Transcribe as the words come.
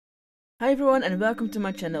Hi everyone and welcome to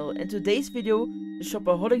my channel. In today's video, the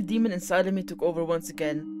shopaholic demon inside of me took over once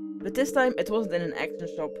again. But this time it wasn't in an action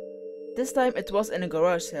shop. This time it was in a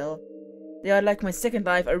garage sale. They are like my second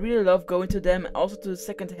life. I really love going to them, also to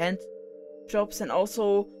second-hand shops and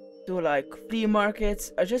also to like flea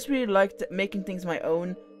markets. I just really liked making things my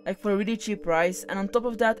own, like for a really cheap price. And on top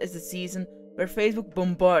of that is the season where Facebook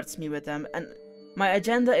bombards me with them, and my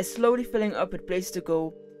agenda is slowly filling up with places to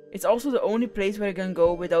go. It's also the only place where I can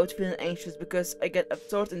go without feeling anxious because I get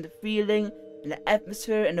absorbed in the feeling, in the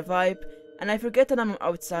atmosphere, and the vibe, and I forget that I'm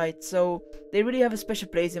outside, so they really have a special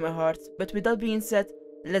place in my heart. But with that being said,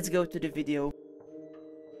 let's go to the video.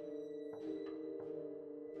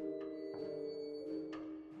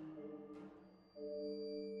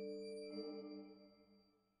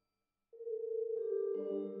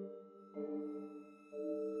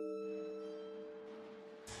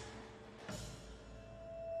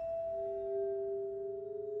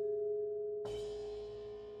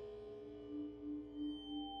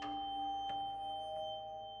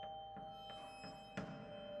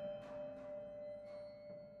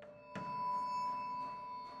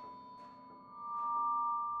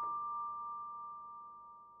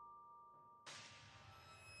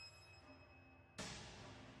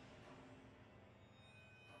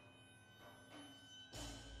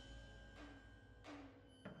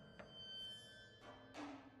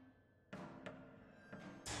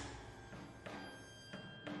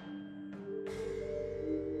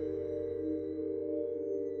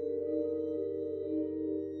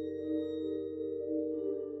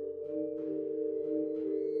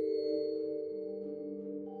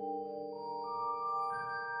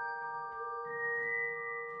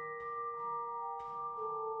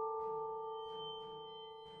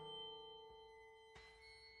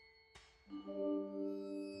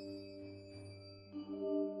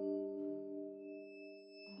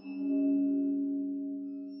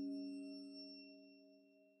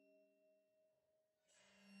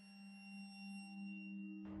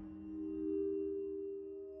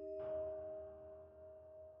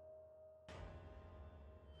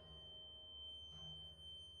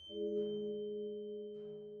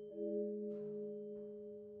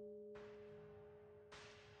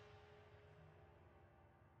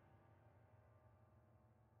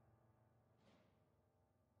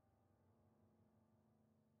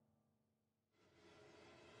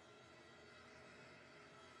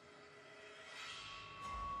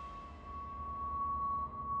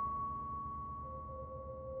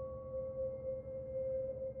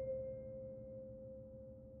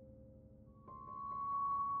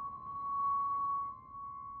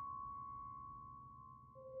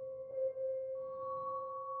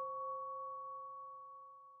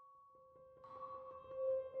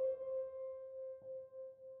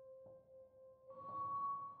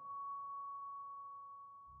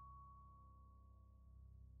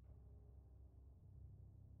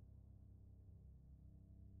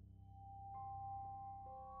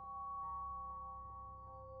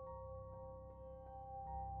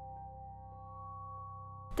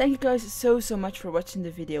 Thank you guys so much for watching the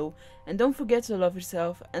video, and don't forget to love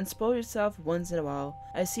yourself and spoil yourself once in a while.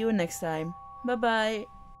 I see you next time. Bye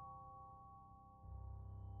bye.